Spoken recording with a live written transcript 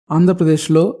ఆంధ్రప్రదేశ్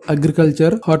లో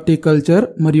agriculture, horticulture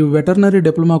మరియు veterinary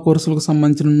diploma కోర్సులకు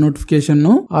సంబంధించిన నోటిఫికేషన్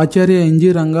ను ఆచార్య NG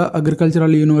Ranga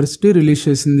agricultural university release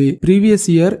చేసింది. ప్రీవియస్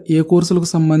ఇయర్ ఏ కోర్సులకు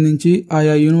సంబంధించి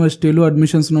ఆయా యూనివర్సిటీలు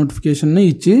అడ్మిషన్స్ నోటిఫికేషన్ ను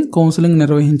ఇచ్చి కౌన్సిలింగ్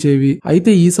నిర్వహించేవి.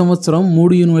 అయితే ఈ సంవత్సరం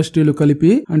 3 యూనివర్సిటీలు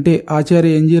కలిపి అంటే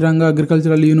ఆచార్య NG Ranga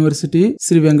agricultural university,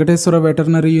 Shri Venkateswara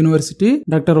veterinary university,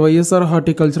 doctor YSR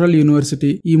horticultural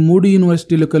university ఈ 3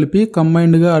 యూనివర్సిటీలు కలిపి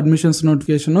కంబైన్డ్ గా అడ్మిషన్స్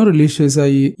నోటిఫికేషన్ ను రిలీజ్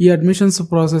చేశాయి. ఈ అడ్మిషన్స్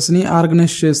ప్రాసెస్ ని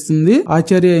ఆర్గనైజ్ చేస్తుంది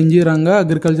ఆచార్య NG Ranga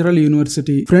agricultural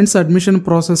university. Friends, admission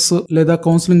process లేదా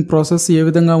కౌన్సిలింగ్ ప్రాసెస్ ఏ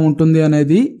విధంగా ఉంటుంది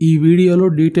అనేది ఈ వీడియోలో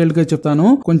డీటెయిల్ గా చెప్తాను.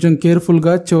 కొంచెం కేర్ఫుల్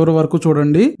గా చివరి వరకు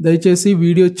చూడండి. దయచేసి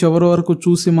వీడియో చివరి వరకు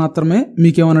చూసి మాత్రమే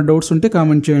మీకేమైనా డౌట్స్ ఉంటే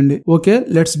కామెంట్ చేయండి. Okay,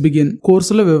 let's begin.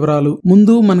 కోర్సుల వివరాలు.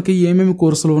 ముందు మనకి ఏమేమి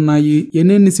కోర్సులు ఉన్నాయి,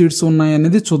 ఎన్ని సీట్స్ ఉన్నాయి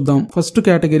అనేది చూద్దాం. First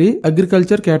category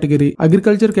agriculture category.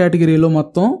 Agriculture కేటగిరీలో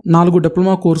మొత్తం 4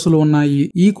 డిప్లొమా కోర్సులు ఉన్నాయి.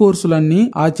 ఈ కోర్సులన్నీ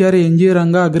ఆచార్య ఎన్జీ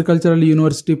రంగా అగ్రికల్చరల్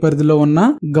యూనివర్సిటీ పరిధిలో ఉన్న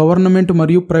గవర్నమెంట్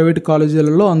మరియు ప్రైవేట్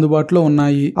కాలేజీలలో అందుబాటులో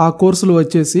ఉన్నాయి. ఆ కోర్సులు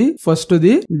వచ్చేసి first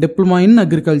the diploma in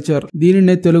agriculture.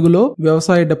 దీనినే తెలుగులో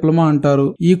వ్యవసాయ డిప్లొమా అంటారు.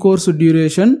 ఈ course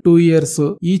duration 2 years.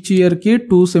 Each year కి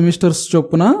 2 సెమిస్టర్స్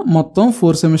చొప్పున మొత్తం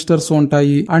 4 సెమిస్టర్స్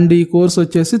ఉంటాయి. అండ్ ఈ కోర్సు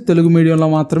వచ్చేసి తెలుగు మీడియంలో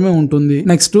మాత్రమే ఉంటుంది.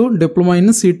 Next diploma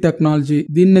in seed technology.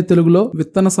 దీన్నే తెలుగులో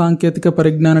విత్తన సాంకేతిక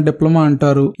పరిజ్ఞాన డిప్లొమా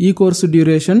అంటారు. ఈ course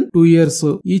duration 2 years.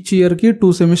 Each year కి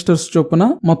 2 సెమిస్టర్స్ చొప్పున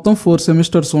మొత్తం 4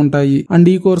 సెమిస్టర్స్ ఉంటాయి. అండ్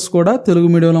ఈ కోర్సు కూడా తెలుగు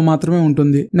మీడియంలో మాత్రమే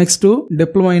ఉంటుంది. Next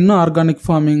diploma in organic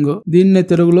farming. దీన్నే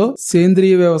తెలుగులో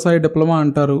సేంద్రియ వ్యవసాయ డిప్లొమా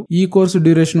అంటారు. ఈ కోర్సు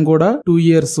డ్యూరేషన్ కూడా 2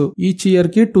 years. ఈచ్ ఇయర్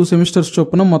కి 2 సెమిస్టర్స్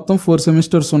చొప్పున మొత్తం 4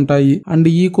 సెమిస్టర్స్ ఉంటాయి. అండ్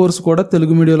ఈ కోర్సు కూడా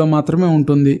తెలుగు మీడియంలో మాత్రమే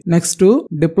ఉంటుంది. Next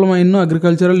diploma in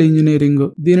agricultural engineering.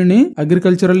 దీనిని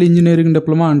అగ్రికల్చరల్ ఇంజనీరింగ్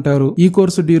డిప్లొమా అంటారు. ఈ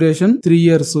course duration 3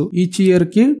 years. Each year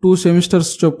కి 2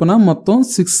 సెమిస్టర్స్ చొప్పున మొత్తం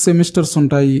 6 సెమిస్టర్స్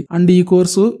ఉంటాయి. అండ్ ఈ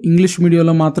కోర్సు ఇంగ్లీష్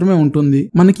మీడియంలో మాత్రమే ఉంటుంది.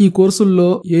 మనకి ఈ కోర్సుల్లో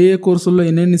ఏ కోర్సుల్లో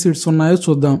ఎన్ని సీట్స్ ఉన్నాయో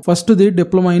చూద్దాం. First the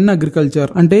diploma in agriculture.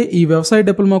 అంటే ఈ వ్యవసాయ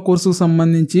డిప్లొమా కోర్సుకు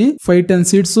సంబంధించి 5-10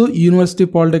 సీట్స్ యూనివర్సిటీ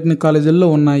పాలిటెక్నిక్ కాలేజీల్లో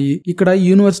ఉన్నాయి. ఇక్కడ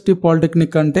యూనివర్సిటీ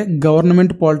పాలిటెక్నిక్ అంటే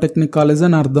గవర్నమెంట్ పాలిటెక్నిక్ కాలేజ్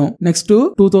అని అర్థం. నెక్స్ట్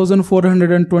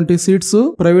 2420 సీట్స్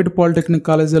ప్రైవేట్ పాలిటెక్నిక్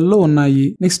కాలేజీల్లో ఉన్నాయి.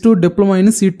 Next diploma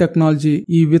in seed technology.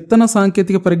 ఈ విత్తన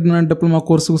సాంకేతిక పరిజ్ఞాన డిప్లొమా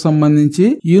కోర్సుకు సంబంధించి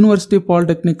యూనివర్సిటీ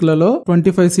పాలిటెక్నిక్ లలో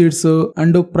 25 సీట్స్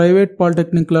అండ్ ప్రైవేట్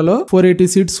పాలిటెక్నిక్ లలో 480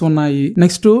 సీట్స్ ఉన్నాయి.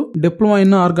 Next diploma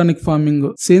in organic farming.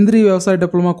 సేంద్రీయ వ్యవసాయ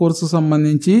డిప్లొమా కోర్సు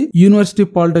సంబంధించి యూనివర్సిటీ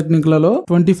పాలిటెక్నిక్ లలో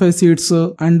 25 సీట్స్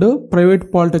అండ్ ప్రైవేట్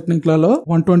పాలిటెక్నిక్ లలో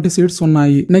 120 సీట్స్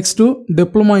ఉన్నాయి. Next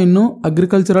diploma in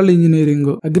agricultural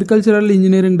engineering. Agricultural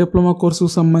engineering diploma course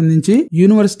సంబంధించి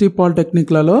యూనివర్సిటీ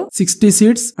పాలిటెక్నిక్ లలో 60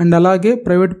 సీట్స్ అండ్ అలాగే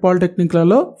ప్రైవేట్ పాలిటెక్నిక్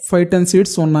లలో 5-10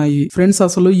 సీట్స్ ఉన్నాయి. ఫ్రెండ్స్,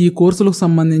 అసలు ఈ కోర్సులకు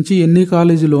సంబంధించి ఎన్ని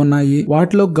కాలేజీలు ఉన్నాయి,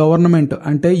 వాటిలో గవర్నమెంట్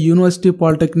అంటే యూనివర్సిటీ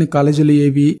పాలిటెక్నిక్ కాలేజీలు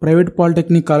ఏవి, ప్రైవేట్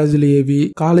పాలిటెక్నిక్ కాలేజీలు ఏవి,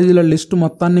 కాలేజీల లిస్ట్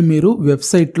మొత్తాన్ని మీరు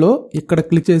వెబ్సైట్ లో ఇక్కడ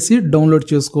క్లిక్ చేసి డౌన్లోడ్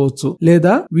చేసుకోవచ్చు.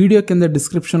 లేదా వీడియో కింద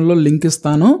డిస్క్రిప్షన్ లో లింక్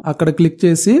ఇస్తాను, అక్కడ క్లిక్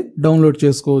చేసి డౌన్లోడ్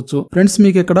చేసుకోవచ్చు. ఫ్రెండ్స్,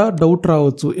 మీకు ఇక్కడ డౌట్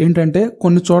రావచ్చు. ఏంటంటే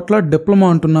కొన్ని చోట్ల డిప్లొమా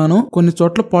అంటున్నాను, కొన్ని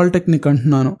చోట్ల పాలిటెక్నిక్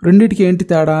అంటున్నాను. రెండింటికి ఏంటి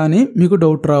తేడా అని మీకు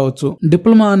డౌట్ రావచ్చు.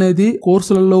 డిప్లొమా అనేది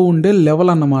కోర్సులలో ఉండే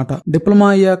లెవెల్ అన్నమాట. డిప్లొమా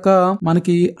అయ్యాక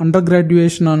మనకి అండర్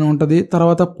గ్రాడ్యుయేషన్ అని ఉంటది,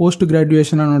 తర్వాత పోస్ట్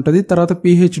గ్రాడ్యుయేషన్ అని ఉంటది, తర్వాత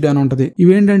పిహెచ్డి అని ఉంటది.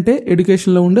 ఇవేంటంటే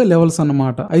ఎడ్యుకేషన్ లో ఉండే లెవెల్స్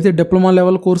అన్నమాట. అయితే డిప్లొమా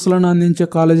లెవెల్ కోర్సులను అందించే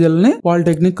కాలేజీలని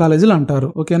పాలిటెక్నిక్ కాలేజీలు అంటారు.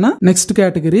 ఓకేనా. Next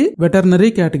category veterinary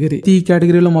category. ఈ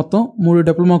కేటగిరీలో మొత్తం 3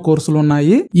 డిప్లొమా కోర్సులు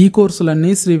ఉన్నాయి. ఈ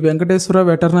కోర్సులన్నీ శ్రీ వెంకటేశ్వర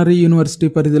వెటర్నరీ యూనివర్సిటీ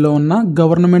పరిధిలో ఉన్న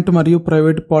గవర్నమెంట్ మరియు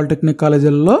ప్రైవేట్ పాలిటెక్నిక్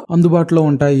కాలేజీలలో అందుబాటులో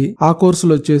ఉంటాయి. ఆ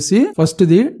కోర్సులు వచ్చేసి first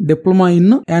the diploma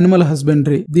in animal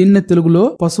husbandry. దీన్నే తెలుగులో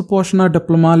పశు పోషణ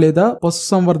డిప్లొమా లేదా పశు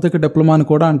సంవర్ధక డిప్లొమా అని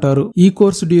కూడా అంటారు. ఈ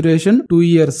course duration 2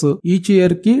 years. Each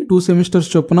year కి 2 సెమిస్టర్స్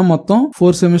చొప్పున మొత్తం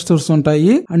 4 సెమిస్టర్స్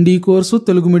ఉంటాయి. అండ్ ఈ కోర్సు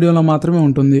తెలుగు మీడియంలో మాత్రమే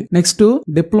ఉంటుంది. Next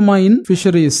diploma in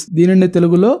fisheries. దీనిని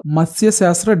తెలుగులో మత్స్య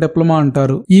శాస్త్ర డిప్లొమా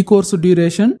అంటారు. ఈ course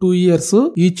duration 2 years.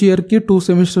 Each year కి 2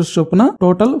 సెమిస్టర్స్ చొప్పున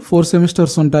టోటల్ 4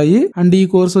 సెమిస్టర్స్ ఉంటాయి. అండ్ ఈ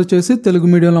కోర్సు వచ్చేసి తెలుగు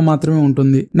మీడియంలో మాత్రమే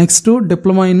ఉంటుంది. Next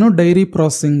diploma in dairy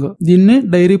processing. దీన్ని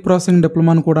డైరీ ప్రాసెసింగ్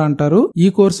డిప్లొమా అని కూడా అంటారు. ఈ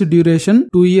course duration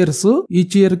 2 years.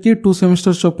 Each year కి 2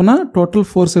 సెమిస్టర్స్ చొప్పున టోటల్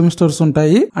 4 సెమిస్టర్స్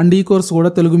ఉంటాయి. అండ్ ఈ కోర్సు కూడా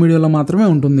తెలుగు మీడియంలో మాత్రమే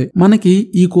ఉంటుంది. మనకి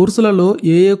ఈ కోర్సులలో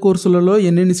ఏ కోర్సులలో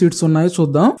ఎన్ని సీట్స్ ఉన్నాయో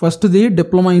చూద్దాం. First the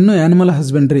diploma in animal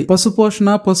husbandry. పశు పోషణ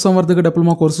పశు సంవర్ధక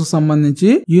డిప్లొమా కోర్సు సంబంధించి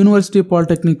యూనివర్సిటీ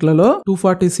పాలిటెక్నిక్ లలో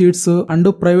 240 సీట్స్ అండ్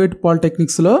ప్రైవేట్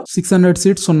పాలిటెక్నిక్స్ లో 600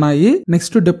 సీట్స్ ఉన్నాయి.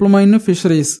 Next diploma in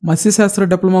fisheries. మత్స్య శాస్త్ర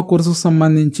డిప్లొమా కోర్సు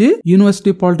సంబంధించి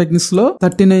యూనివర్సిటీ పాలిటెక్నిక్స్ లో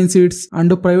 39 సీట్స్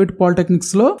అండ్ ప్రైవేట్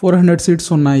పాలిటెక్నిక్స్ లో 400 సీట్స్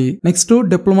ఉన్నాయి. Next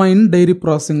diploma in dairy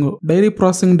processing. Dairy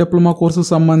processing diploma course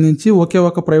సంబంధించి ఒకే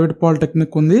ఒక ప్రైవేట్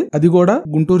పాలిటెక్నిక్ ఉంది. అది కూడా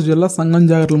గుంటూరు జిల్లా సంగం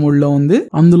జాగర్ల మూడులో ఉంది.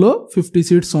 అందులో 50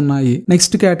 సీట్స్ ఉన్నాయి.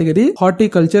 Next category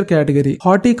horticulture category.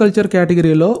 Horticulture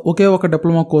కేటగిరీలో ఒకే ఒక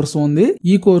డిప్లొమా కోర్సు ఉంది.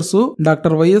 ఈ course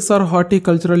doctor YSR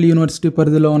horticultural university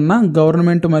పరిధిలో ఉన్న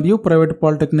గవర్నమెంట్ మరియు ప్రైవేట్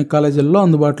పాలిటెక్నిక్ కాలేజీల్లో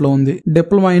అందుబాటులో ఉంది.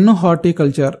 డిప్లొమా ఇన్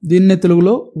హార్టికల్చర్, దీన్ని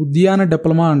తెలుగులో ఉద్యాన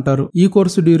డిప్లొమా అంటారు. ఈ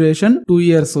course duration 2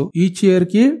 years. Each year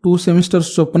కి 2 సెమిస్టర్స్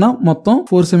చొప్పున మొత్తం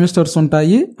 4 సెమిస్టర్స్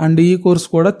ఉంటాయి. అండ్ ఈ కోర్సు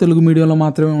కూడా తెలుగు మీడియంలో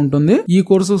మాత్రమే ఉంటుంది. ఈ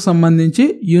కోర్సుకు సంబంధించి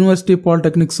యూనివర్సిటీ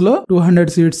పాలిటెక్నిక్స్ లో 200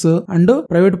 సీట్స్ అండ్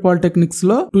ప్రైవేట్ పాలిటెక్నిక్స్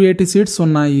లో 280 సీట్స్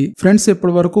ఉన్నాయి. ఫ్రెండ్స్,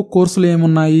 ఇప్పటి వరకు కోర్సులు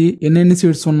ఏమున్నాయి, ఎన్ని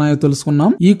సీట్స్ ఉన్నాయో తెలుసుకున్నాం.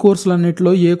 ఈ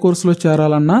కోర్సులన్నిటిలో ఏ కోర్సులో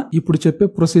చేరాలన్నా ఇప్పుడు చెప్పే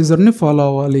ప్రొసీజర్ ని ఫాలో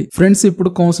అవ్వాలి. ఫ్రెండ్స్, ఇప్పుడు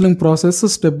counselling process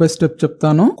step by step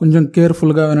చెప్తాను, కొంచెం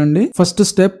కేర్ఫుల్ గా వినండి. First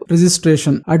step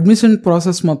registration. Admission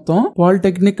process మొత్తం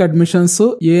పాలిటెక్నిక్ అడ్మిషన్స్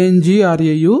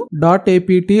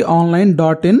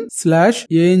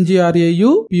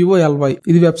ANGRAU.APT.online.in/ANGRAU.𝗃𝗃POLY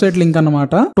ఇది వెబ్సైట్ లింక్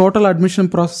అన్నమాట. టోటల్ అడ్మిషన్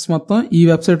ప్రాసెస్ మొత్తం ఈ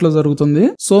వెబ్సైట్ లో జరుగుతుంది.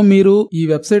 సో మీరు ఈ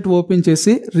వెబ్సైట్ ఓపెన్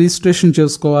చేసి రిజిస్ట్రేషన్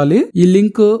చేసుకోవాలి. ఈ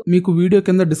లింక్ మీకు వీడియో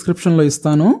కింద డిస్క్రిప్షన్ లో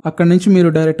ఇస్తాను. అక్కడ నుంచి మీరు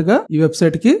డైరెక్ట్ గా ఈ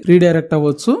వెబ్సైట్ కి రీడైరెక్ట్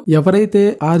అవ్వచ్చు. ఎవరైతే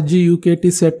RGUKT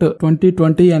సెట్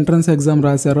 2020 ఎంట్రన్స్ ఎగ్జామ్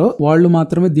రాశారో వాళ్ళు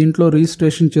మాత్రమే దీంట్లో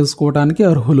రిజిస్ట్రేషన్ చేసుకోవడానికి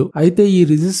అర్హులు. అయితే ఈ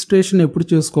రిజిస్ట్రేషన్ ఎప్పుడు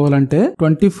చేసుకోవాలంటే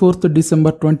 24th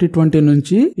December 2020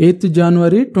 నుంచి 8th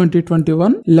January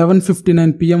 2021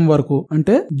 11:59 PM వరకు,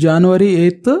 అంటే January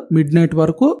 8th midnight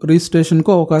వరకు రిజిస్ట్రేషన్ కు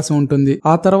అవకాశం ఉంటుంది.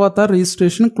 ఆ తర్వాత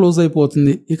రిజిస్ట్రేషన్ క్లోజ్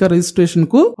అయిపోతుంది. ఇక రిజిస్ట్రేషన్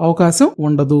కు అవకాశం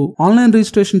ఉండదు. ఆన్లైన్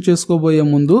రిజిస్ట్రేషన్ చేసుకోబోయే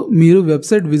ముందు మీరు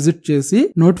వెబ్సైట్ విజిట్ చేసి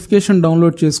నోటిఫికేషన్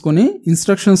డౌన్లోడ్ చేసుకుని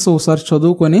ఇన్స్ట్రక్షన్స్ ఒకసారి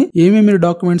చదువుకొని ఏమేమి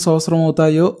డాక్యుమెంట్స్ అవసరం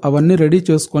అవుతాయో అవన్నీ రెడీ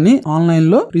చేసుకుని ఆన్లైన్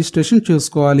లో రిజిస్ట్రేషన్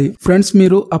చేసుకోవాలి. ఫ్రెండ్స్,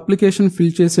 మీరు అప్లికేషన్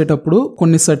ఫిల్ చేసేటప్పుడు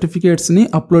కొన్ని సర్టిఫికేట్స్ ని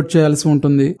అప్లోడ్ చేయాల్సి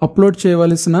ఉంటుంది. అప్లోడ్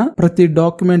చేయవలసిన ప్రతి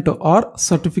డాక్యుమెంట్ ఆర్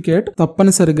సర్టిఫికేట్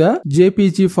తప్పనిసరిగా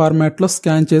JPG ఫార్మాట్ లో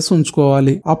స్కాన్ చేసి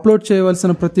ఉంచుకోవాలి. అప్లోడ్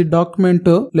చేయవలసిన ప్రతి డాక్యుమెంట్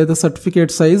లేదా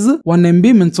సర్టిఫికేట్ సైజ్ 1 MB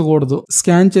మించకూడదు.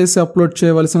 స్కాన్ చేసి అప్లోడ్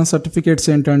చేయవలసిన సర్టిఫికేట్స్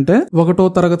ఏంటంటే 1వ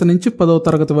తరగతి నుంచి 10వ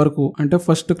తరగతి వరకు, అంటే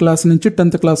ఫస్ట్ క్లాస్ నుంచి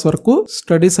 10th క్లాస్ వరకు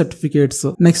study certificates.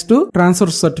 Next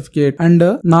transfer certificate and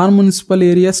non municipal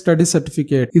area study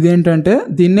certificate. ఇదేంటంటే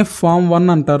దీన్నే ఫామ్ 1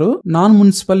 అంటారు. నాన్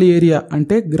మున్సిపల్ ఏరియా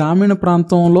అంటే గ్రామీణ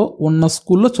ప్రాంతంలో ఉన్న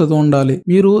స్కూల్లో చదువు ఉండాలి.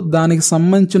 మీరు దానికి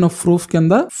సంబంధించిన ప్రూఫ్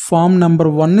కింద ఫామ్ నెంబర్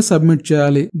 1 ని సబ్మిట్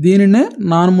చేయాలి. దీనినే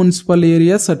నాన్ మున్సిపల్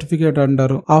ఏరియా సర్టిఫికేట్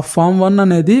అంటారు. ఆ ఫామ్ 1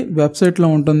 అనేది వెబ్సైట్ లో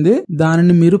ఉంటుంది.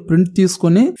 దానిని మీరు ప్రింట్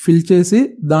తీసుకొని ఫిల్ చేసి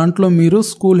దాంట్లో మీరు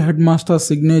school head master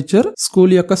signature,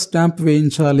 school యొక్క స్టాంప్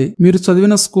వేయించాలి. మీరు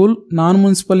చదివిన స్కూల్ నాన్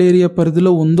మున్సిపల్ ఏరియా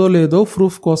పరిధిలో ఉందో లేదో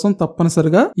ప్రూఫ్ కోసం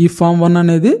తప్పనిసరిగా ఈ ఫామ్ 1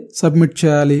 అనేది సబ్మిట్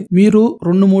చేయాలి. మీరు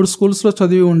 2-3 స్కూల్స్ లో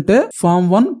చదివి ఉంటే ఫామ్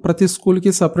 1 ప్రతి స్కూల్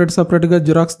కి సపరేట్ గా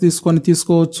జిరాక్స్ తీసుకొని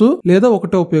తీసుకోవచ్చు, లేదా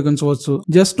ఒకటే ఉపయోగించవచ్చు.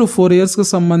 జస్ట్ 4 years కి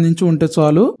సంబంధించి ఉంటే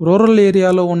చాలు. రూరల్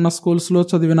ఏరియాలో ఉన్న స్కూల్స్ లో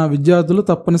చదివిన విద్యార్థులు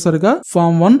తప్పనిసరిగా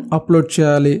ఫామ్ 1 అప్లోడ్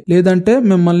చేయాలి. లేదంటే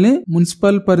మిమ్మల్ని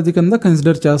మున్సిపల్ పరిధి కింద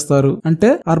కన్సిడర్ చేస్తారు, అంటే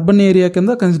అర్బన్ ఏరియా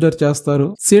కింద కన్సిడర్ చేస్తారు.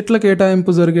 సీట్ల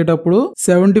కేటాయింపు జరిగేటప్పుడు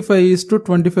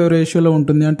 75:25 రేషియోలో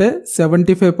ఉంటుంది. అంటే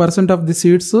 75% of the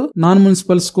seats non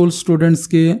municipal school students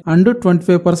కి అండ్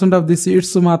 25% ఆఫ్ ది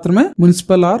సీట్స్ మాత్రమే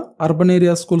municipal are urban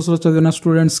area schools లో చదివిన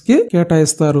స్టూడెంట్స్ కి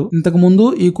కేటాయిస్తారు. ఇంతకు ముందు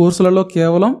ఈ కోర్సులలో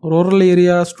కేవలం రూరల్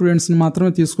ఏరియా స్టూడెంట్స్ ని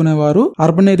మాత్రమే తీసుకునేవారు.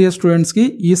 అర్బన్ ఏరియా స్టూడెంట్స్ కి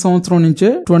ఈ సంవత్సరం నుంచే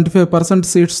 25%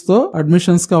 సీట్స్ తో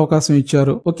అడ్మిషన్స్ కి అవకాశం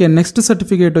ఇచ్చారు. ఓకే, నెక్స్ట్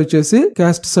సర్టిఫికేట్ వచ్చేసి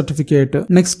caste certificate.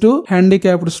 Next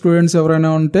handicapped students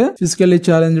ఎవరైనా ఉంటే ఫిజికల్లీ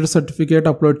ఛాలెంజ్డ్ సర్టిఫికేట్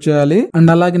అప్లోడ్ చేయాలి. అండ్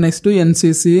అలాగే next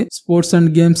NCC sports and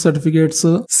games certificates,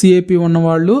 CAP ఉన్న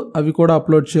వాళ్ళు అవి కూడా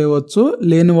అప్లోడ్ చేయవచ్చు,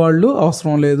 లేని వాళ్ళు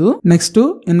అవసరం లేదు. Next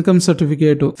income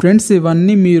certificate. ఫ్రెండ్స్,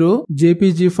 ఇవన్నీ మీరు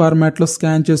JPG ఫార్మాట్ లో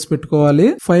స్కాన్ చేసి పెట్టుకోవాలి.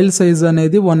 ఫైల్ సైజ్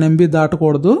అనేది 1 MB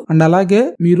దాటకూడదు. అండ్ అలాగే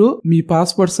మీరు మీ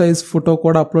పాస్పోర్ట్ సైజ్ ఫోటో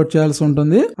కూడా అప్లోడ్ చేయాల్సి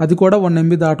ఉంటుంది. అది కూడా 1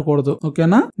 MB దాటకూడదు.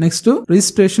 ఓకేనా? నెక్స్ట్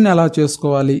రిజిస్ట్రేషన్ ఎలా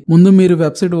చేసుకోవాలి. ముందు మీరు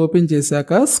వెబ్సైట్ ఓపెన్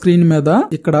చేశాక స్క్రీన్ మీద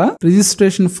ఇక్కడ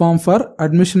registration form for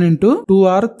admission into 2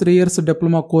 or 3 years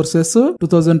diploma courses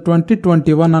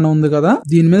 2020-21 అని ఉంది కదా,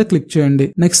 దీని మీద క్లిక్ చేయండి.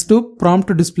 నెక్స్ట్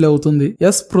ప్రాంప్ట్ డిస్ప్లే అవుతుంది.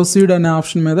 ప్రొసీడ్ అనే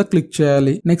ఆప్షన్ మీద క్లిక్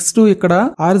చేయాలి. నెక్స్ట్ ఇక్కడ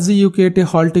RGUKT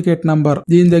హాల్ టికెట్ నంబర్,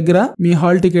 దీని దగ్గర మీ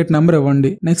హాల్ టికెట్ నంబర్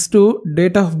ఇవ్వండి. నెక్స్ట్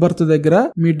డేట్ ఆఫ్ బర్త్ దగ్గర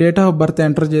మీ డేట్ ఆఫ్ బర్త్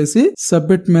ఎంటర్ చేసి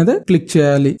సబ్మిట్ మీద క్లిక్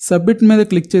చేయాలి. సబ్మిట్ మీద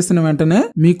క్లిక్ చేసిన వెంటనే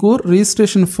మీకు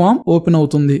రిజిస్ట్రేషన్ ఫామ్ ఓపెన్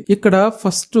అవుతుంది. ఇక్కడ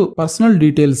first personal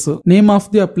details, name of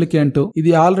the applicant,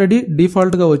 ఇది ఆల్రెడీ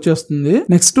డిఫాల్ట్ గా వచ్చేస్తుంది.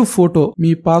 నెక్స్ట్ ఫోటో,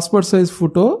 మీ పాస్పోర్ట్ సైజ్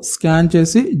ఫోటో స్కాన్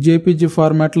చేసి JPG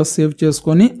ఫార్మాట్ లో సేవ్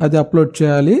చేసుకొని అది అప్లోడ్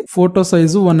చేయాలి. ఫోటో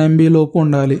సైజు 1 MB లోపు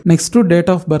ఉండాలి. నెక్స్ట్ డేట్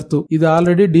ఆఫ్ బర్త్, ఇది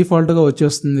ఆల్రెడీ డిఫాల్ట్ గా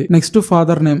వచ్చేస్తుంది. నెక్స్ట్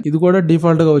ఫాదర్ నేమ్, ఇది కూడా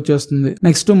డిఫాల్ట్ గా వచ్చేస్తుంది.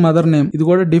 నెక్స్ట్ మదర్ నేమ్, ఇది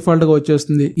కూడా డిఫాల్ట్ గా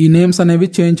వచ్చేస్తుంది. ఈ నేమ్స్ అనేవి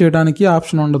చేంజ్ చేయడానికి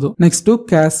ఆప్షన్ ఉండదు. నెక్స్ట్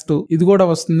క్యాస్ట్, ఇది కూడా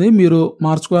వస్తుంది. మీరు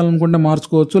మార్చుకోవాలనుకుంటే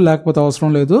మార్చుకోవచ్చు, లేకపోతే అవసరం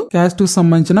లేదు. క్యాస్ట్ కి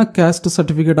సంబంధించిన క్యాస్ట్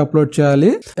సర్టిఫికేట్ అప్లోడ్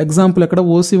చేయాలి. ఎగ్జాంపుల్ ఇక్కడ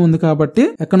ఓసీ ఉంది కాబట్టి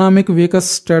ఎకనామిక్ వీకర్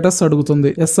స్టేటస్ అడుగుతుంది,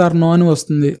 ఎస్ ఆర్ నో అని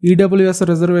వస్తుంది. ఈడబ్ల్యూఎస్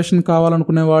రిజర్వేషన్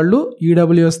కావాలనుకునే వాళ్ళు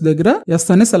ఈడబ్ల్యూఎస్ దగ్గర ఎస్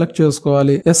అని సెలెక్ట్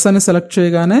చేసుకోవాలి. ఎస్ అని సెలెక్ట్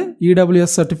చేయగానే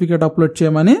ఈడబ్ల్యూఎస్ సర్టిఫికేట్ అప్లోడ్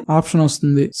చేయమని ఆప్షన్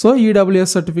వస్తుంది. సో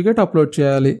ఈడబ్ల్యూఎస్ సర్టిఫికేట్ అప్లోడ్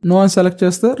చేయాలి. నో అని సెలెక్ట్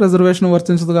చేస్తే రిజర్వేషన్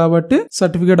వర్తించదు కాబట్టి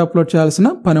సర్టిఫికేట్ అప్లోడ్ చేయాల్సిన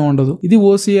పని ఉండదు. ఇది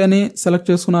ఓసీ అని సెలెక్ట్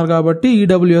చేసుకున్నారు కాబట్టి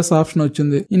ఈడబ్ల్యూఎస్ ఆప్షన్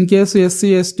వచ్చింది. In case SC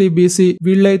ST BC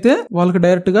వీళ్ళైతే వాళ్ళకి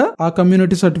డైరెక్ట్ గా ఆ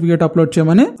కమ్యూనిటీ సర్టిఫికేట్ అప్లోడ్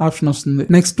చేయమని ఆప్షన్ వస్తుంది.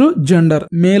 Next gender,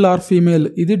 male or female,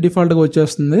 ఇది డిఫాల్ట్ గా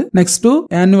వచ్చేస్తుంది. Next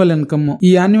annual income.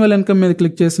 ఈ యాన్యువల్ ఇన్కమ్ మీద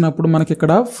క్లిక్ చేసినప్పుడు మనకి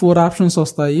ఇక్కడ 4 ఆప్షన్స్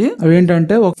వస్తాయి.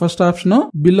 అవేంటంటే ఫస్ట్ ఆప్షన్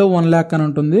బిలో 1 lakh అని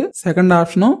ఉంటుంది, second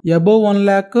option above 1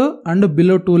 lakh and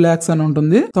below 2 lakhs అని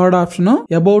ఉంటుంది, third option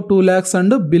above 2 lakhs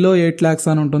and below 8 lakhs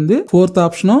అని ఉంటుంది, ఫోర్త్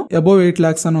ఆప్షన్ అబోవ్ 8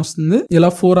 lakhs అని వస్తుంది. ఇలా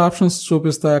 4 ఆప్షన్స్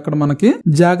చూపిస్తాయి అక్కడ మనకి.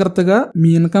 జాగ్రత్తగా మీ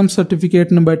ఇన్కమ్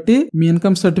సర్టిఫికేట్ ని బట్టి, మీ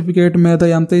ఇన్కమ్ సర్టిఫికేట్ మీద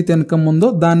ఎంతైతే ఇన్కమ్ ఉందో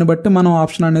దాన్ని బట్టి మనం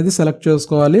ఆప్షన్ అనేది సెలెక్ట్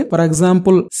చేసుకోవాలి. ఫర్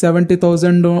ఎగ్జాంపుల్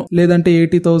 70,000 లేదంటే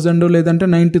 80,000 లేదంటే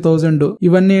 90,000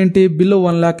 ఇవన్నీ ఏంటి బిలో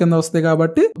 1 lakh కింద వస్తాయి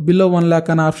కాబట్టి బిలో 1 lakh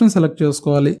అనే ఆప్షన్ సెలెక్ట్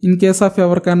చేసుకోవాలి. ఇన్ కేస్ ఆఫ్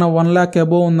ఎవరికైనా 1 lakh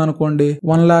అబోవ్ ఉందనుకోండి,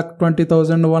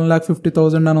 1,20,000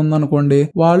 1,50,000 అని ఉందనుకోండి,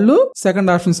 వాళ్ళు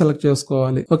సెకండ్ ఆప్షన్ సెలెక్ట్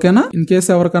చేసుకోవాలి. ఓకేనా. ఇన్ కేస్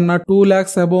ఎవరికన్నా 2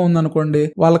 lakhs అబోవ్ ఉందనుకోండి,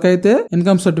 వాళ్ళకైతే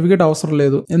ఇన్కమ్ సర్టిఫికేట్ అవసరం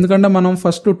లేదు. ఎందుకంటే మనం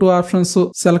ఫస్ట్ 2 ఆప్షన్స్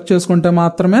సెలెక్ట్ చేసుకుంటే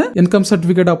మాత్రమే ఇన్కమ్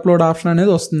సర్టిఫికేట్ అప్లోడ్ ఆప్షన్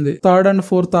అనేది వస్తుంది. థర్డ్ అండ్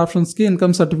ఫోర్త్ ఆప్షన్స్ కి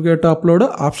ఇన్కమ్ సర్టిఫికేట్ అప్లోడ్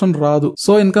ఆప్షన్ రాదు.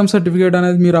 సో ఇన్కమ్ సర్టిఫికేట్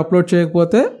అనేది మీరు అప్లోడ్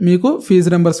చేయకపోతే మీకు ఫీజు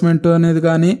రింబర్స్మెంట్ అనేది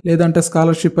గానీ లేదంటే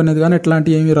స్కాలర్షిప్ అనేది గానీ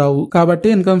ఇట్లాంటివి ఏమీ రావు. కాబట్టి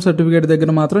ఇన్కమ్ సర్టిఫికేట్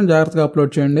దగ్గర మాత్రం జాగ్రత్తగా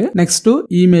అప్లోడ్ చేయండి. నెక్స్ట్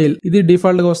ఈమెయిల్, ఇది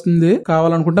డిఫాల్ట్ గా వస్తుంది,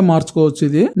 కావాలనుకుంటే మార్చుకోవచ్చు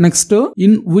ఇది. Next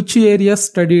in which area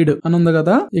studied అని ఉంది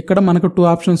కదా, ఇక్కడ మనకు 2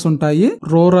 ఆప్షన్స్ ఉంటాయి,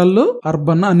 రూరల్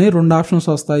అర్బన్ అని 2 ఆప్షన్స్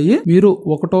వస్తాయి. మీరు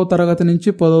 1వ తరగతి నుంచి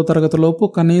 10వ తరగతి లోపు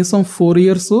కనీసం 4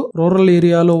 years రూరల్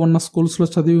ఏరియాలో ఉన్న స్కూల్స్ లో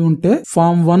చదివి ఉంటే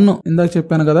ఫామ్ 1 ఇందాక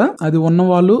చెప్పాను కదా, అది ఉన్న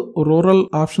వాళ్ళు రూరల్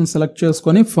ఆప్షన్ సెలెక్ట్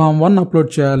చేసుకుని ఫామ్ 1 అప్లోడ్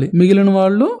చేయాలి. మిగిలిన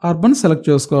వాళ్ళు అర్బన్ సెలెక్ట్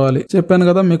చేసుకోవాలి. చెప్పాను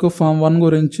కదా మీకు ఫామ్ 1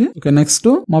 గురించి. ఓకే. నెక్స్ట్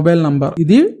మొబైల్ నంబర్,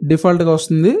 ఇది డిఫాల్ట్ గా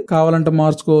వస్తుంది, కావాలంటే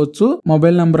మార్చుకోవచ్చు.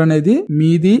 మొబైల్ నంబర్ అనేది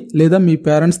మీది లేదా మీ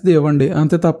పేరెంట్స్ ది ఇవ్వండి,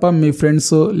 అంతే తప్ప మీ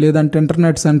ఫ్రెండ్స్ లేదంటే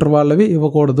ఇంటర్నెట్ సెంటర్ వాళ్ళవి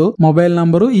ఇవ్వకూడదు. మొబైల్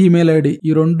నంబరు, ఈమెయిల్ ఐడి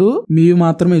ఈ 2 మీవి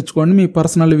మాత్రమే ఇచ్చుకోండి, మీ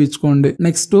పర్సనల్ ఇచ్చుకోండి.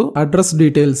 నెక్స్ట్ అడ్రస్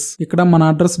డీటెయిల్స్, ఇక్కడ మన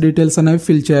అడ్రస్ డీటెయిల్స్ అనేవి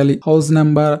ఫిల్ చేయాలి. House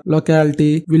number,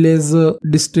 locality, village,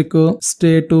 district,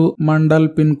 state, mandal,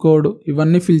 pin code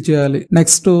ఇవన్నీ ఫిల్ చేయాలి.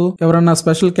 నెక్స్ట్ ఎవరైనా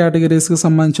స్పెషల్ కేటగిరీస్ కి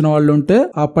సంబంధించిన వాళ్ళు ఉంటే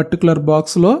ఆ పర్టికులర్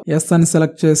బాక్స్ లో ఎస్ అని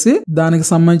సెలెక్ట్ చేసి దానికి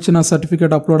సంబంధించిన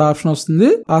సర్టిఫికేట్ అప్లోడ్ ఆప్షన్ వస్తుంది,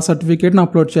 ఆ సర్టిఫికేట్ ని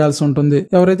అప్లోడ్ చేయాల్సి ఉంటుంది.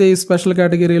 ఎవరైతే ఈ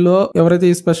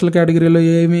స్పెషల్ కేటగిరీలో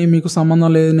ఏమి మీకు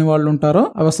సంబంధం లేని వాళ్ళు ఉంటారో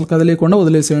అవి అసలు కదిలేకుండా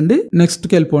వదిలేసేయండి, నెక్స్ట్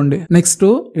కి వెళ్ళిపోండి. నెక్స్ట్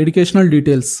ఎడ్యుకేషనల్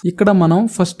డీటెయిల్స్, ఇక్కడ మనం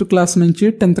ఫస్ట్ క్లాస్ నుంచి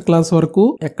 10th క్లాస్ వరకు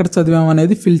ఎక్కడ చదివాం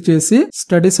అనేది ఫిల్ చేసి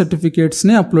స్టడీ సర్టిఫికేట్స్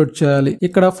ని అప్లోడ్ చేయాలి.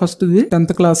 ఇక్కడ ఫస్ట్ ది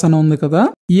 10th క్లాస్ అని ఉంది కదా,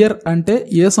 ఇయర్ అంటే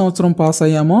ఏ సంవత్సరం పాస్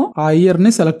అయ్యామో ఆ ఇయర్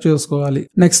ని సెలెక్ట్ చేసుకోవాలి.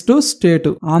 నెక్స్ట్ స్టేట్,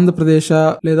 ఆంధ్రప్రదేశ్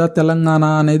లేదా తెలంగాణ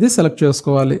అనేది సెలెక్ట్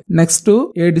చేసుకోవాలి. నెక్స్ట్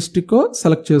ఏ డిస్ట్రిక్ట్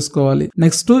సెలెక్ట్ చేసుకోవాలి.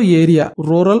 Next area,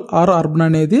 rural are urban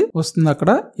అనేది వస్తుంది,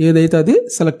 అక్కడ ఏదైతే అది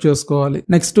సెలెక్ట్ చేసుకోవాలి.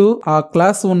 నెక్స్ట్ ఆ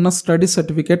క్లాస్ ఉన్న స్టడీ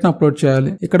సర్టిఫికేట్ ని అప్లోడ్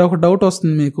చేయాలి. ఇక్కడ ఒక డౌట్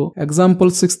వస్తుంది మీకు,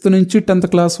 ఎగ్జాంపుల్ 6th నుంచి 10th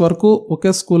క్లాస్ వరకు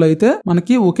ఒకే స్కూల్ అయితే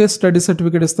మనకి ఒకే స్టడీ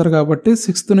సర్టిఫికేట్ ఇస్తారు కాబట్టి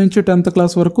 6th నుంచి 10th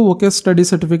క్లాస్ వరకు ఒకే స్టడీ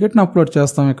సర్టిఫికేట్ ని అప్లోడ్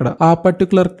చేస్తాం. ఇక్కడ ఆ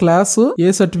పర్టికులర్ క్లాస్ ఏ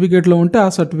సర్టిఫికేట్ లో ఉంటే ఆ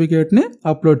సర్టిఫికేట్ ని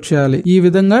అప్లోడ్ చేయాలి. ఈ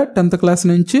విధంగా 10th క్లాస్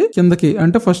నుంచి కిందకి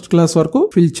అంటే ఫస్ట్ క్లాస్ వరకు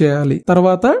ఫిల్ చేయాలి.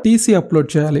 తర్వాత టీసీ అప్లోడ్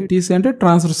చేయాలి. టీసీ అంటే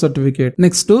ట్రాన్స్ఫర్ సర్టిఫికేట్.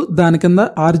 నెక్స్ట్ దాని కింద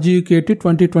𝗟RGUKT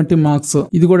 2020 మార్క్స్,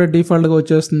 ఇది కూడా డిఫాల్ట్ గా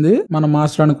వచ్చేస్తుంది, మనం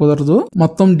మార్చడానికి కుదరదు.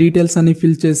 మొత్తం డీటెయిల్స్ అన్ని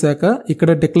ఫిల్ చేశాక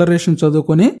ఇక్కడ డిక్లరేషన్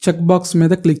చదువుకొని చెక్ బాక్స్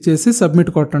మీద క్లిక్ చేసి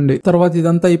సబ్మిట్ కొట్టండి. తర్వాత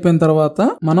ఇదంతా అయిపోయిన తర్వాత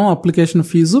మనం అప్లికేషన్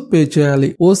ఫీజు పే చేయాలి.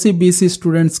 ఓసీబీసీ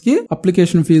స్టూడెంట్స్ కి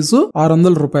application fee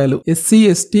 ₹600, SC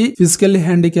ST physically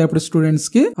handicapped students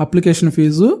కి అప్లికేషన్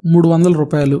ఫీజు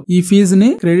 ₹300. ఈ ఫీజుని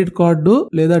క్రెడిట్ కార్డు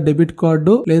లేదా డెబిట్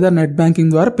కార్డు లేదా నెట్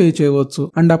బ్యాంకింగ్ ద్వారా పే చేయవచ్చు.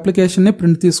 అండ్ అప్లికేషన్ ని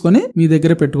ప్రింట్ తీసుకొని మీ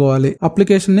దగ్గర పెట్టుకోవాలి.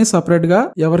 అప్లికేషన్ ని సపరేట్ గా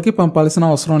ఎవరికి పంపాల్సిన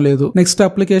అవసరం లేదు. నెక్స్ట్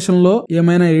అప్లికేషన్ లో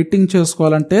ఏమైనా ఎడిటింగ్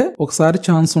చేసుకోవాలంటే ఒకసారి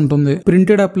ఛాన్స్ ఉంటుంది.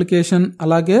 ప్రింటెడ్ అప్లికేషన్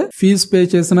అలాగే ఫీజు పే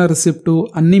చేసిన రిసిప్ట్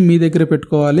అన్ని మీ దగ్గర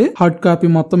పెట్టుకోవాలి. హార్డ్ కాపీ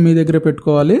మొత్తం మీ దగ్గర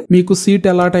పెట్టుకోవాలి. మీకు సీట్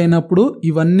అలాట్ అయినప్పుడు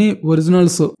ఇవన్నీ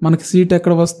ఒరిజినల్స్, మనకి సీట్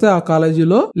ఎక్కడ వస్తే ఆ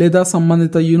కాలేజీలో లేదా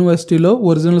సంబంధిత యూనివర్సిటీలో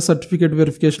ఒరిజినల్ సర్టిఫికేట్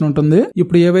వెరిఫికేషన్ ఉంటుంది.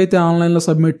 ఇప్పుడు ఏవైతే ఆన్లైన్ లో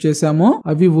సబ్మిట్ చేశామో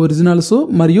అవి ఒరిజినల్స్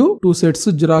మరియు 2 sets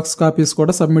జిరాక్స్ కాపీస్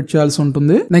కూడా సబ్మిట్ చేయాల్సి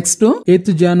ఉంటుంది. నెక్స్ట్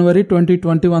 8th January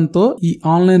 2021 తో ఈ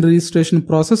ఆన్లైన్ రిజిస్ట్రేషన్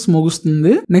ప్రాసెస్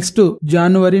ముగుస్తుంది. నెక్స్ట్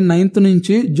January 9th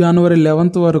నుంచి January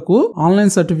 11th వరకు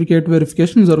ఆన్లైన్ సర్టిఫికేట్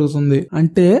వెరిఫికేషన్ జరుగుతుంది.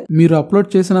 అంటే మీరు అప్లోడ్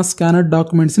చేసిన స్కానర్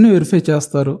డాక్యుమెంట్స్ ని వెరిఫై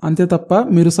చేస్తారు, అంతే తప్ప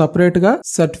మీరు సపరేట్ గా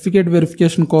సర్టిఫికేట్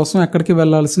వెరిఫికేషన్ కోసం ఎక్కడికి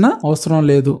వెళ్లాల్సిన అవసరం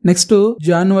లేదు. నెక్స్ట్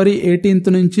January 18th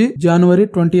నుంచి January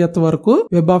 20th వరకు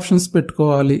వెబ్ ఆప్షన్స్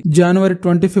పెట్టుకోవాలి. January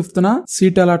 25th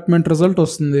seat allotment result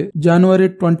వస్తుంది. January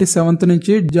 27th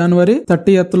నుంచి January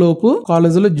 30th లోపు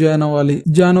కాలేజీలో జాయిన్ అవ్వాలి.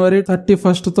 January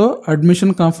 31st తో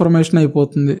అడ్మిషన్ కన్ఫర్మేషన్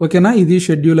అయిపోతుంది. ఓకేనా, ఇది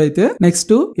షెడ్యూల్ అయితే.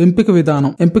 నెక్స్ట్ ఎంపిక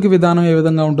విధానం ఏ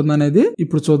విధంగా ఉంటుంది అనేది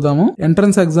ఇప్పుడు చూద్దాము.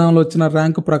 ఎంట్రన్స్ ఎగ్జామ్ లో వచ్చిన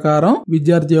ర్యాంక్ ప్రకారం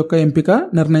విద్యార్థి యొక్క ఎంపిక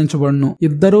నిర్ణయించబడును.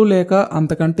 ఇద్దరు లేక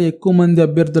అంతకంటే ఎక్కువ మంది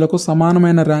అభ్యర్థులకు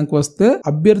సమానమైన ర్యాంక్ వస్తే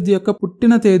అభ్యర్థి యొక్క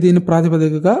పుట్టిన తేదీని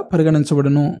ప్రాతిపదికగా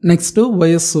పరిగణించబడును. నెక్స్ట్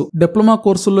వయస్సు. డిప్లొమా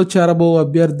కోర్సుల్లో చేరబో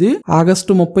అభ్యర్థి August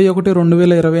 31,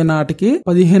 2020 నాటికి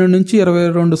 15 నుంచి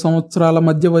 22 సంవత్సరాల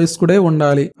మధ్య వయస్కుడే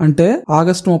ఉండాలి. అంటే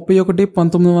August 31,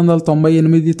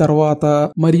 1998 తర్వాత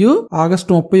మరియు August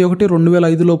 31,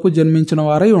 2005 లోపు జన్మించిన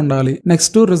వారై ఉండాలి.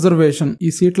 Next reservation. ఈ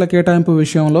సీట్ల కేటాయింపు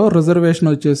విషయంలో రిజర్వేషన్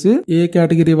వచ్చేసి ఏ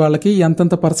కేటగిరీ వాళ్ళకి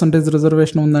ఎంతెంత పర్సెంటేజ్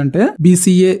రిజర్వేషన్ ఉందంటే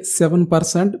BCA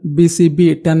 7%, BCB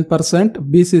 10%,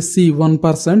 BCC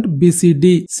 1%, BCD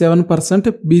 7%,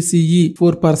 BCE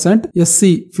 4%, SC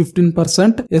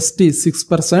 15%, ST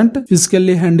 6%,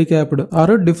 physically handicapped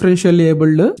are differentially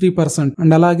abled 3%.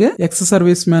 And అలాగే ఎక్స్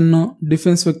సర్వీస్ మెన్,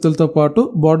 డిఫెన్స్ వ్యక్తులతో పాటు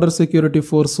బార్డర్ సెక్యూరిటీ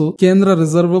ఫోర్సు, కేంద్ర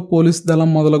రిజర్వ్ పోలీస్ దళం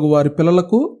మొదలగు వారి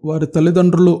పిల్లలకు వారి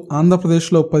తల్లిదండ్రులు ఆంధ్రప్రదేశ్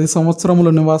లో 10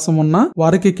 సంవత్సరములు నివాసం ఉన్న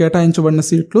వారికి కేటాయించబడిన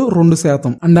సీట్లు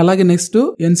 2%. అండ్ అలాగే నెక్స్ట్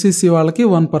NCC వాళ్ళకి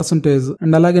 1%.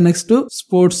 అండ్ అలాగే నెక్స్ట్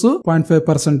స్పోర్ట్స్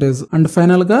 0.5%. అండ్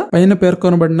ఫైనల్ గా పైన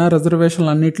పేర్కొనబడిన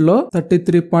రిజర్వేషన్లు అన్నిటిలో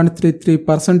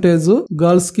 33.33%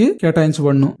 గర్ల్స్ కి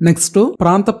కేటాయించబడును. నెక్స్ట్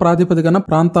ప్రాంత ప్రాతిపదికన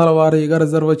ప్రాంతాల వారీగా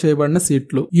రిజర్వ్ చేయబడిన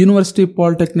సీట్లు. యూనివర్సిటీ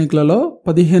పాలిటెక్నిక్ లలో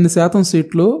 15%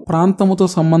 సీట్లు ప్రాంతముతో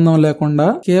సంబంధం లేకుండా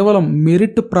కేవలం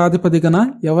మెరిట్ ప్రాతిపదికన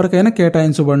ఎవరికైనా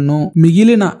కేటాయించబడును.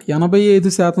 మిగిలిన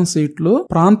 85% సీట్లు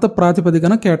ప్రాంత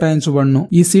ప్రాతిపదికన కేటాయించబడును.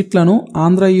 ఈ సీట్లను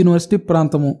ఆంధ్ర యూనివర్సిటీ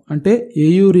ప్రాంతము అంటే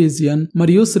AU రీజియన్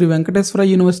మరియు శ్రీ వెంకటేశ్వర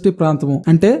యూనివర్సిటీ ప్రాంతము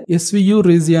అంటే SVU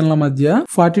రీజియన్ల మధ్య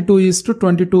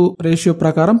 42:22 రేషియో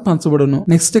ప్రకారం పంచబడును.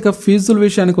 నెక్స్ట్ ఇక ఫీజుల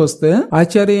విషయానికి వస్తే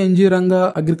ఆచార్య NG రంగా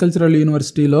అగ్రికల్చరల్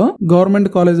యూనివర్సిటీలో గవర్నమెంట్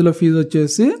కాలేజీలో ఫీజు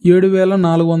వచ్చేసి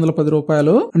 7,410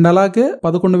 రూపాయలు. అండ్ అలాగే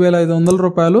 11,500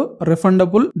 రూపాయలు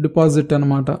రిఫండబుల్ డిపాజిట్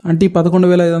అనమాట. అంటే ఈ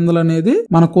 11,500 అనేది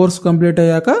మన కోర్సు కంప్లీట్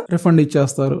అయ్యాక రిఫండ్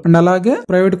ఇచ్చేస్తారు. అండ్ అలాగే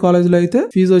ప్రైవేట్ కాలేజీలో అయితే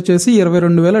ఫీజు వచ్చేసి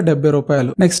 22,070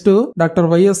 రూపాయలు. Next doctor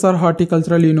YSR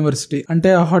horticultural university అంటే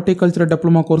ఆ హార్టికల్చర్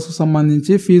డిప్లొమా కోర్సు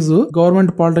సంబంధించి ఫీజు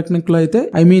గవర్నమెంట్ పాలిటెక్నిక్ లో అయితే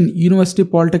యూనివర్సిటీ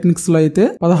పాలిటెక్నిక్స్ లో అయితే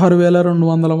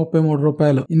 16,233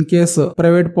 రూపాయలు. ఇన్ కేసు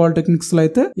ప్రైవేట్ పాలిటెక్నిక్స్ లో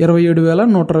అయితే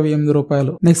 27,128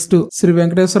 రూపాయలు. Next Shri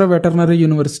Venkateswara veterinary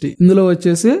university ఇందులో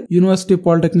వచ్చేసి యూనివర్సిటీ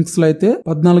పాలిటెక్నిక్స్ లో అయితే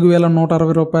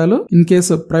 14,160 రూపాయలు. ఇన్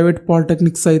కేసు ప్రైవేట్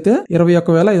పాలిటెక్నిక్స్ అయితే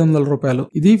 21,500 రూపాయలు.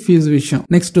 ఇది ఫీజు విషయం.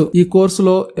 నెక్స్ట్ ఈ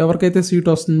కోర్సులో ఎవరికైతే సీట్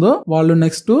వస్తుందో వాళ్ళు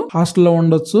నెక్స్ట్ హాస్టల్లో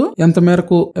ఉండొచ్చు. ఎంత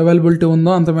మేరకు అవైలబిలిటీ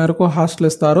ఉందో అంత మేరకు హాస్టల్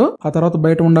ఇస్తారు. ఆ తర్వాత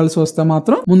బయట ఉండాల్సి వస్తే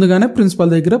మాత్రం ముందుగానే ప్రిన్సిపల్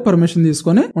దగ్గర పర్మిషన్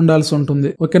తీసుకొని ఉండాల్సి ఉంటుంది.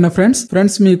 ఓకేనా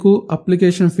ఫ్రెండ్స్ మీకు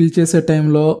అప్లికేషన్ ఫిల్ చేసే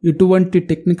టైంలో ఎటువంటి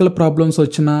టెక్నికల్ ప్రాబ్లమ్స్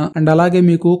వచ్చినా అండ్ అలాగే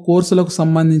మీకు కోర్సులకు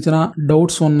సంబంధించిన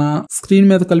డౌట్స్ ఉన్నా స్క్రీన్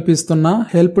మీద కల్పిస్తున్న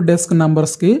హెల్ప్ డెస్క్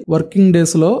నంబర్స్ కి వర్కింగ్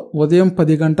డేస్ లో ఉదయం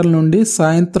 10 గంటల నుండి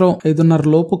సాయంత్రం 5:30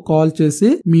 లోపు కాల్ చేసి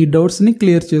మీ డౌట్స్ ని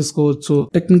క్లియర్ చేసుకోవచ్చు.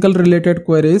 Technical related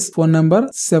queries phone number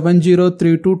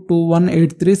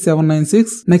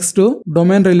 7032218376. Next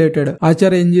domain related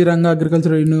Acharya NG Ranga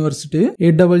agriculture university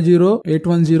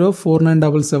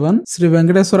 8008104977. Shri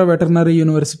Venkateswara veterinary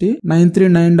university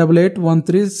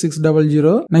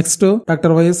 9398813600. Next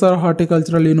doctor YSR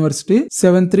horticultural university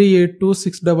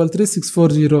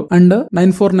 7382633640 and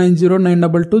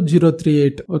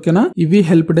 9490922038. ఓకేనా, ఇవి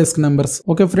help desk numbers.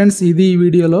 Okay friends, ఇది ఈ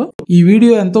వీడియోలో. ఈ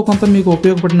వీడియో ఎంతో కొంత మీకు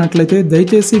ఉపయోగపడినట్లయితే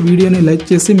దయచేసి వీడియోని లైక్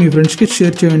చేసి మీ ఫ్రెండ్స్ కి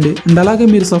షేర్ చేయండి. అండ్ అలాగే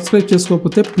మీరు సబ్స్క్రైబ్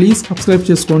చేసుకోకపోతే ప్లీజ్ సబ్స్క్రైబ్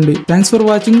చేసుకోండి. Thanks for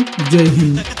watching. జై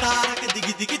హింద్.